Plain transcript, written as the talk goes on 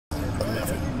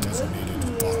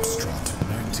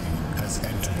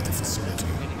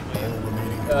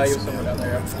He was somewhere down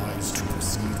there. Advised to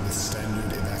proceed with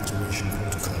standard evacuation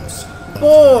protocols.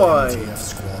 Boy! TF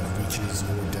squad reaches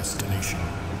your destination,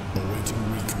 awaiting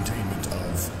recontainment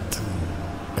of 2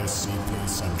 SCP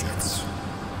subjects.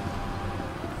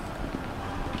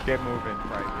 Get moving,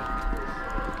 private.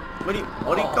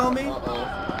 What do you call me? Uh-oh.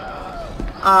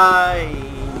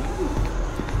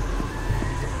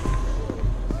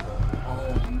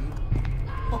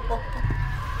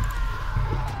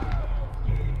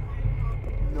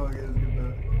 No, I gotta get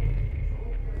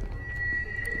that.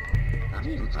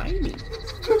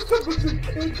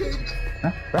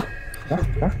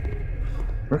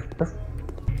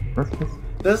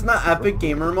 That's not epic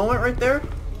gamer moment right there?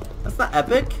 That's not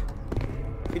epic?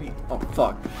 Can you, oh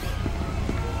fuck.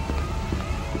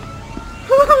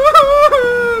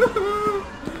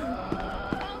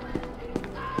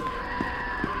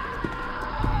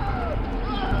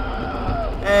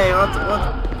 Hey, what?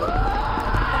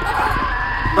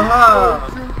 Aha!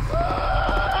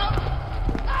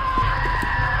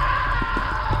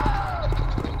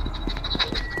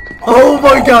 Oh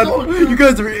my god! You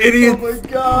guys are idiots! Oh my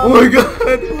god! Oh my god!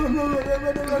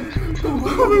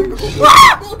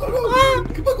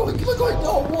 Keep on going!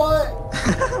 No, what?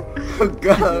 Oh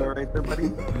god! Right there,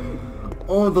 buddy.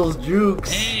 Oh, those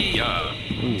jukes! Hey,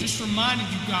 just reminded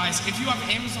you guys, if you have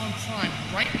Amazon Prime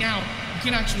right now, you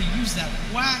can actually use that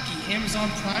wacky Amazon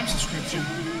Prime subscription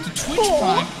to Twitch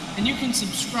Prime, and you can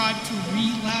subscribe to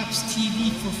Relapse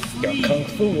TV for free.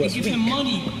 And give him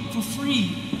money for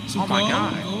free. So go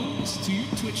to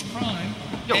Twitch Prime.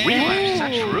 Yo, Relapse, is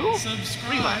that true?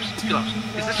 Subscribe Relapse, to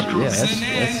is this true? Yeah,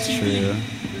 that's true.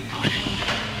 I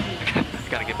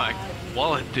gotta get my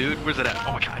wallet, dude. Where's it at?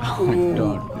 Oh my god. Oh my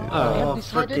god, dude. I have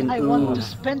decided I want to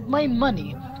spend my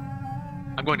money.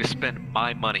 I'm going to spend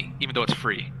my money, even though it's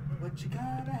free.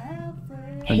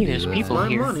 Hey, there's people my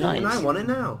here. Money, Nice. and I want it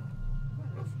now.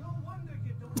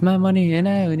 It's my money and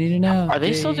I need it now. Are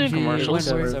they still doing commercials?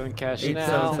 877 cash now.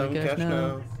 877 cash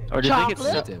now. Or did they get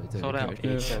Chocolate? sold out?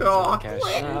 877 Chocolate. cash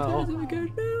now.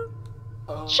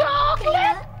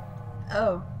 Chocolate!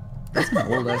 Oh. That's an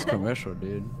old ass commercial,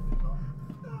 dude.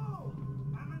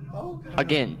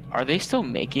 Again, are they still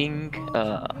making,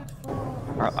 are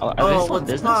they Oh, still in what's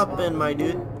business? poppin', my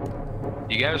dude?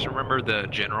 You guys remember the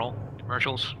General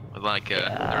commercials? With like,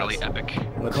 they're really epic.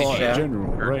 What's Call that?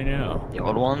 General right now. The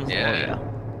old ones? Yeah.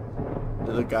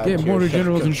 The guy Get more cheers.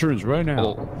 General's insurance right now.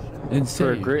 Oh. Insane.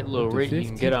 For a great low Up to rate, you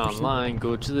can get 15%. online,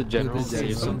 go to the general,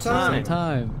 save some time.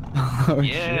 time. Oh,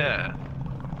 shit. Yeah.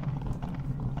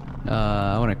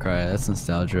 I wanna cry. That's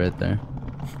nostalgia right there.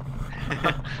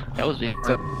 That was being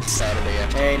Saturday.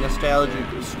 Hey, nostalgia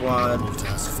squad.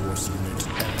 Task Force Unit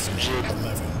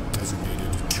XA-11,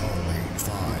 designated Charlie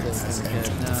 5, has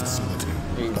entered the facility.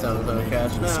 877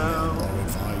 cash now. Are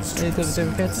advised to 877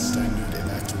 proceed cash with standard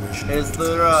evacuation. Is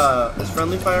there, is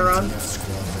friendly fire on? TF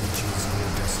squad reaches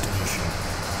your destination,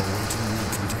 awaiting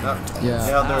recontainment of Yeah.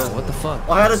 Yeah, there's. What the fuck?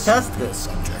 Oh, I had to test this.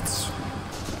 subjects.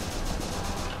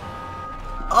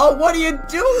 Oh, what are you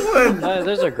doing?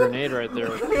 There's a grenade right there.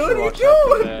 What are you Watch out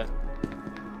for doing? that.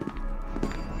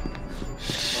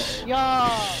 Yeah!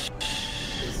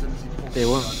 They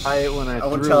went by it when I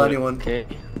won't threw tell it, anyone. Okay.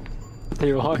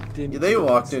 They walked in. Yeah, they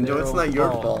walked into it. It's not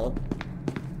your fault. fault.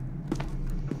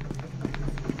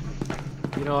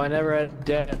 You know, I never had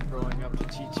dad growing up to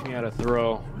teach me how to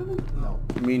throw.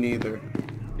 Me neither.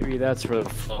 Maybe that's where the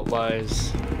fault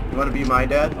lies. You want to be my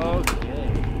dad? Okay.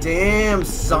 Damn,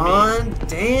 son.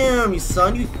 Damn, you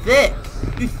son. You thick.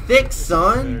 You thick, Better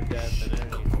son. dad than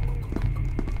any.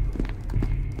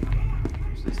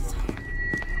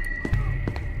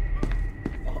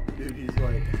 Oh, dude, he's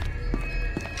like.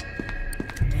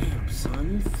 Damn, son.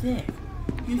 You thick.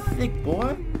 You thick,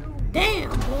 boy.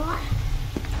 Damn, boy.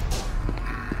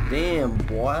 Damn,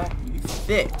 boy. You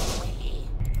thick.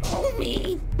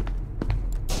 Homie.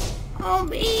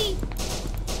 Homie.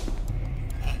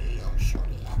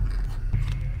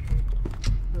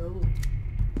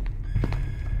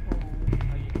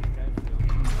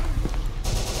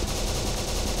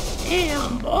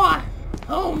 Damn, boy.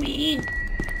 Homie.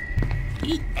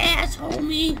 Eat ass,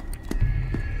 homie.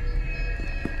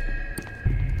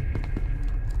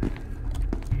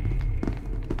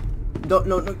 Don't,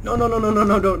 no,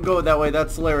 don't go that way.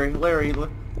 That's Larry.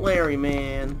 Larry,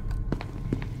 man.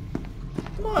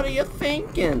 What are you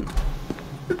thinking?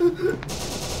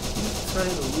 He's trying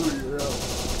to lure you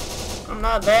out. I'm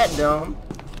not that dumb.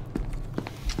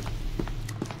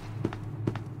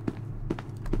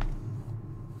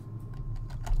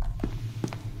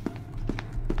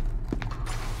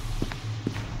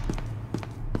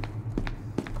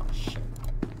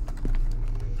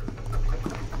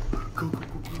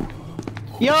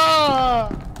 Yo!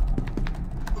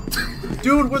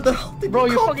 Dude, where the hell did Bro,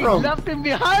 you you come fucking from? left him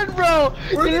behind, bro!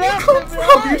 Where did you left come him from?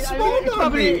 behind. You spawned it's on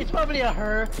probably, me. It's probably a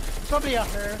her. It's probably a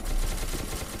her.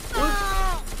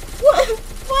 What?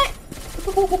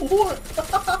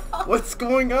 What? What's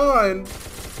going on?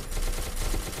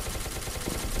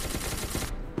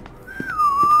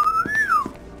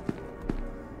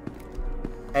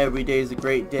 Every day is a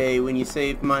great day when you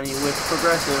save money with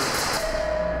Progressive.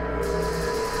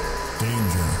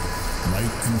 Danger.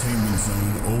 Light containment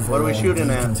zone overall. What are we shooting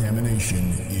at?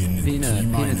 Contamination in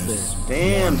T-minus.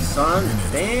 Damn, son.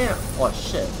 Damn. Oh,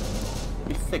 shit.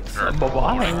 You thick son.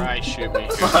 Alright, shoot me.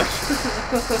 Fuck.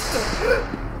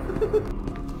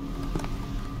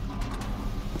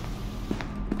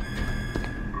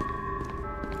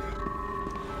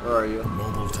 Where are you?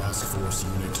 Mobile Task Force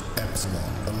Unit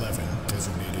Epsilon 11,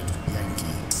 designated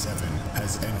Yankee 7,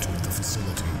 has entered the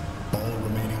facility. All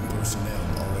remaining personnel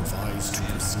are advised to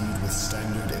proceed with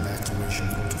standard evacuation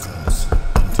protocols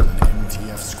until an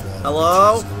MTF squad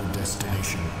Hello? reaches your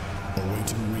destination,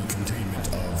 awaiting recontainment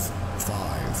of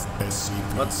 5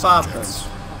 SCP What's subjects.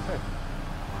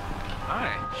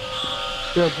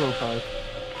 Hi. Good profile.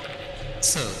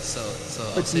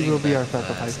 So, But you will be our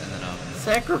sacrifice. And then,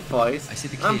 Sacrifice? I see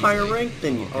the I'm kid, higher like, ranked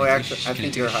than you. Oh, actually, I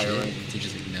think you're higher ranked.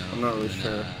 Teacher's like, no. I'm not really And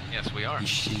then, sure. Yes, we are.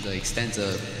 He like stands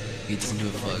up. He doesn't do a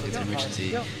fuck. It's an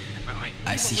emergency. Wait, wait.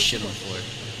 I see shit on the floor.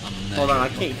 Hold on, I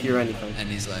can't hear anything. And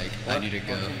he's like, I need to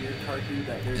go.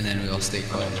 And then we all stay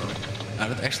quiet. I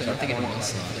don't think anyone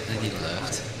else saw it. And he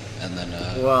left. And then,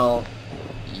 Well,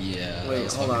 yeah. that wait,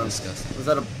 was hold fucking on. disgusting. Was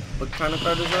that a... What kind of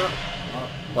card is that?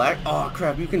 Black? Oh,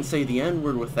 crap, you can say the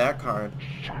N-word with that card.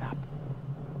 Shut up.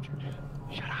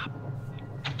 Shut up.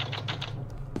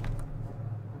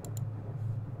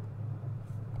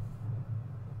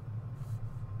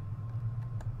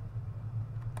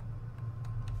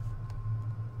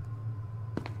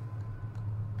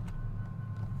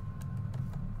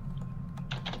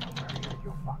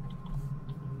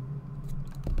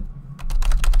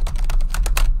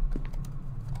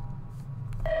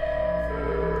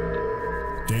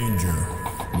 Danger.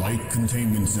 Light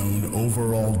containment zone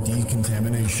overall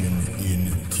decontamination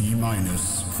in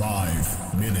T-minus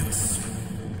 5 minutes.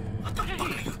 What the fuck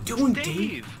are you doing, Dave?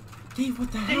 Dave! Dave,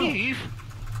 what the hell? Dave!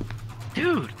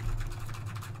 Dude!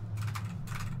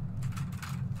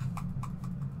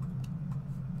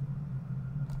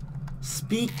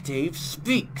 Speak, Dave,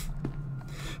 speak.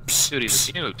 Dude,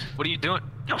 he's mute. What are you doing?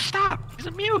 No, stop! He's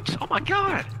a mute! Oh my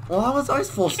god! Well, how was I You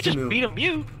supposed can't to just mute? beat a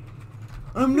mute!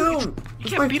 I'm new. You It's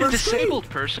can't my beat a first disabled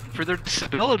person for their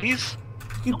disabilities!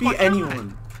 You Oh can my beat God.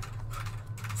 anyone.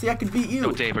 See, I could beat you.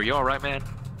 No, Dave, are you alright, man?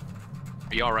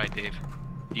 Are you alright, Dave?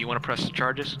 Do you want to press the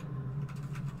charges?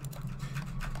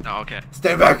 No, okay.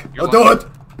 Stand back. You're I'll do lucky.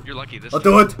 it. You're lucky this I'll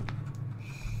time. do it.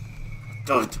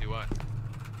 Do it. Do what?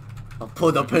 I'll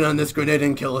pull the pin on this grenade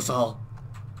and kill us all.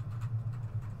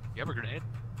 You have a grenade?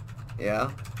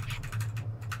 Yeah.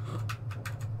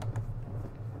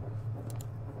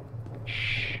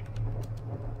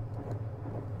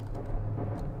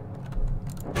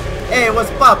 Hey, what's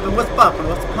poppin'? What's poppin'?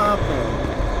 What's poppin'?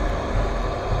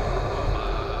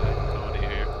 Oh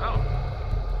dear. Oh.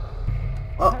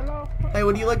 Oh. Hey,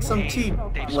 would you like some tea,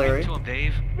 Dave, Larry? speak to him,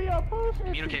 Dave. We are both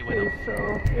Communicate with him. so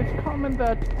it's common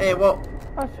that Hey, well,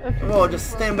 us whoa, just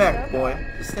stand back, boy.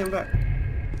 Just stand back.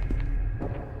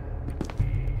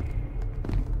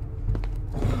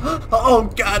 Oh,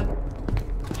 God.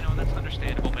 You know, that's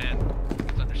understandable, man.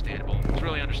 It's understandable. It's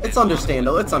really understandable. It's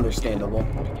understandable. It's understandable.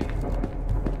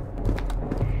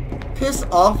 Piss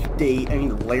off, Dave. I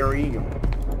mean, Larry. You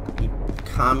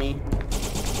commie.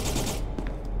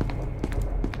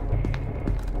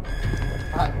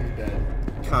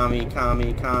 Commie.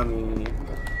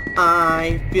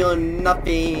 I feel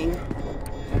nothing.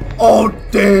 Oh,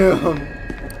 damn.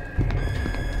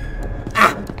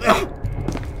 Ah.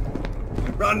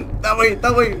 Run. That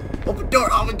way. Open door.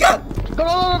 Oh, my God.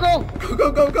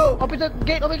 Go. Open the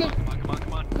gate, open the gate.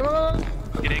 Come on.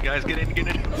 Go. Get in, guys. Get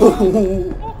in.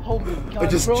 Oh, Holy God, I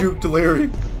just bro. juked Larry.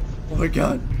 Oh, my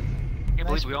God. Can't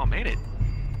believe we all made it.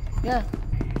 Yeah.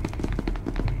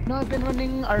 No, I've been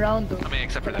running around though. I mean,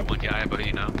 except for that one guy, but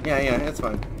you know. Yeah, that's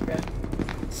fine. Yeah.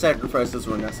 Sacrifices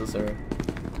were necessary.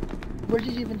 Where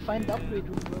did you even find the upgrade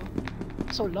room, bro?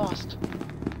 So lost.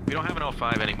 We don't have an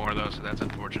 05 anymore, though, so that's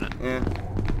unfortunate. Yeah.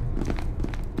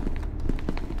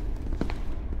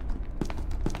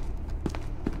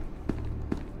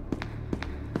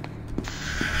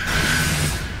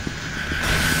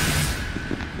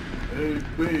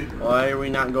 Why are we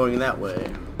not going that way?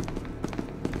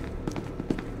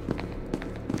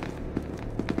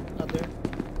 Not there.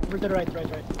 Over the right.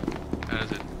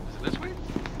 Is it this way?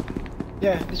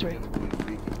 Yeah, this way.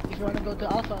 If you wanna go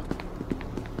to Alpha.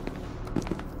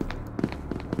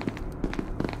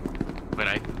 But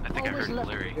I think I Always heard left.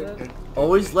 Larry.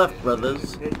 Always left,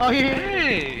 brothers. Oh yeah.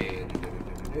 Hey!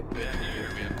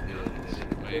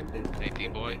 Wait, hey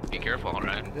T-boy, be careful,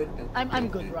 alright? I'm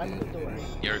good, bro. I'm good. Don't worry.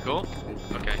 You're cool?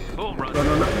 Okay, cool, run. No,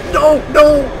 no, no. No,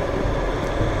 no!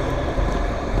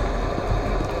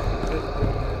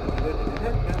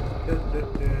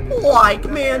 Like,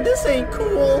 man, this ain't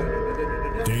cool.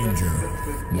 Danger.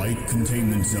 Light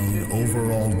containment zone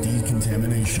overall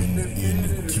decontamination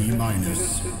in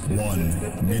T-minus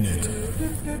 1 minute.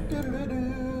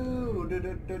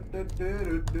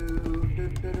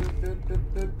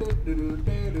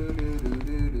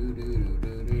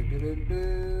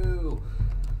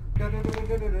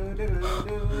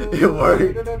 It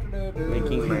worked.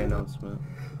 Making my announcement.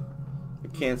 We're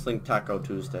canceling Taco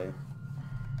Tuesday.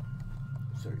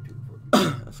 Sorry, dude.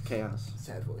 That's chaos.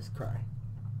 Sad voice cry.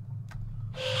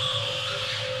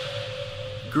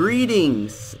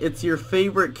 Greetings! It's your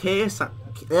favorite chaos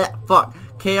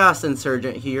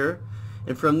insurgent here.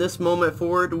 And from this moment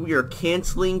forward, we are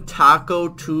canceling Taco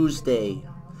Tuesday.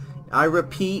 I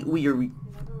repeat, we're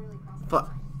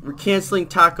canceling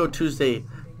Taco Tuesday.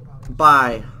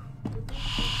 Bye.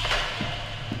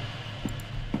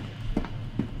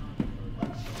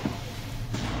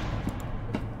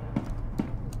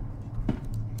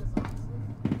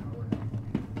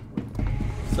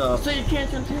 So you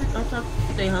canceling Taco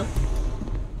Tuesday, huh?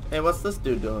 hey, what's this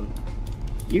dude doing?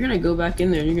 You're gonna go back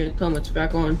in there and you're gonna tell him it's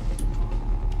back on.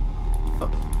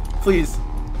 Please.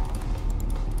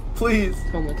 Please.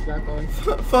 Tell him it's back on.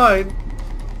 Fine.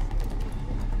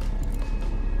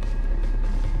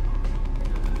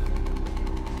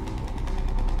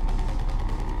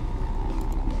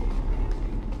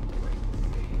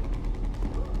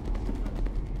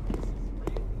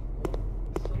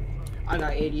 I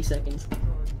got 80 seconds.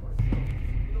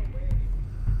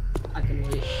 I can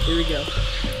wait. Here we go.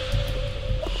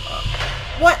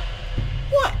 What?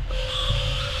 What?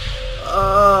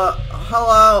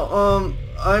 Hello,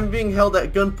 I'm being held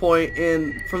at gunpoint,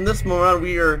 and from this moment on,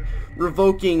 we are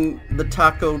revoking the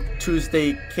Taco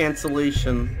Tuesday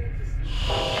cancellation.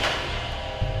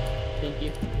 Thank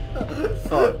you.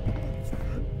 Fuck.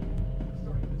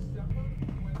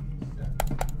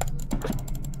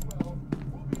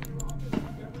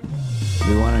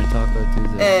 We want a Taco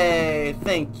Tuesday. Hey,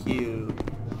 thank you.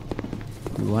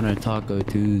 We want a Taco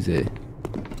Tuesday.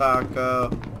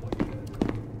 Taco.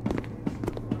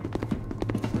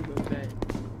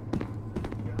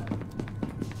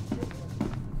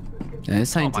 And this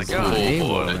scientist is God.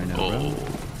 AWOL right now, bro.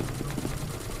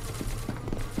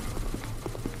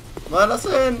 Let us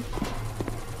in.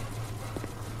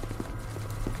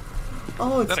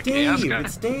 Oh, it's Is that a chaos Dave. guy?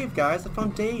 It's Dave, guys. I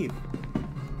found Dave.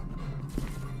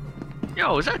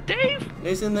 Yo, is that Dave?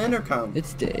 He's in the intercom.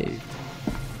 It's Dave.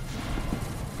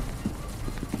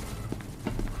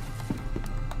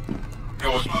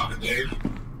 Yo, what's poppin', Dave?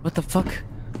 What the fuck?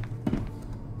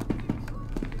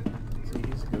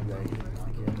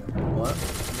 What?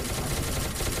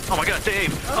 Oh my god,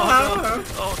 Dave! Oh no!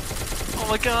 Oh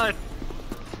my god!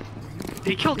 Did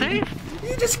he kill Dave?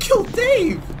 You just killed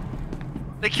Dave!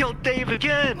 They killed Dave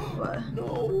again! What?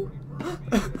 No.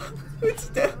 It's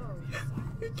Dave.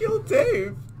 You killed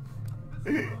Dave.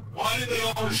 Why did they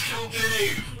always kill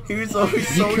Dave? He was always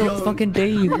You so killed young. fucking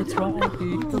Dave. What's wrong with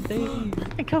you? You killed Dave.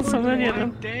 I killed so many of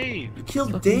them. Dave! You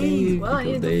killed Fucking Dave. You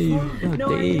killed Dave.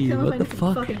 Yo, Dave. What the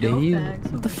fuck,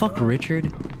 Dave? What the fuck, Richard?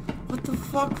 What the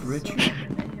fuck, Richard?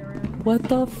 What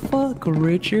the fuck,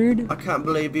 Richard? I can't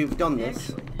believe you've done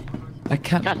this. I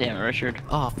can't. God damn it, Richard.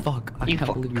 Oh fuck! I You can't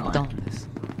fucking believe you've cunt. done this.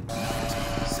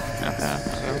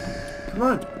 Come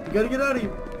on, you gotta get out of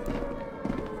here.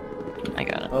 I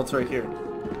got it. Oh, it's right here.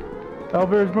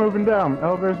 Elevator's moving down.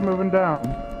 Elevator's moving down.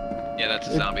 Yeah, that's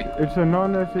a zombie. It's a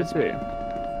non-SCP.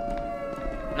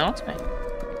 No, it's me.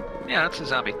 Yeah, that's a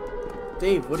zombie.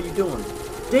 Dave, what are you doing?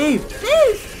 Dave!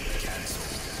 Dave!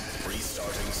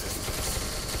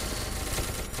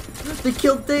 They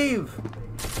killed Dave!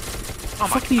 Oh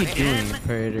What are you doing,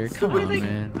 Predator? Come on,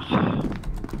 man.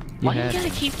 Why you had gotta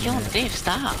me. keep killing Yeah. Dave?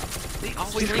 Stop. They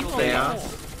always Leave kill him Dave. alone.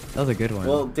 That was a good one.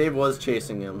 Well, Dave was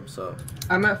chasing him, so.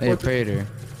 I'm at Hey, 4. Predator.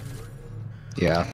 Yeah.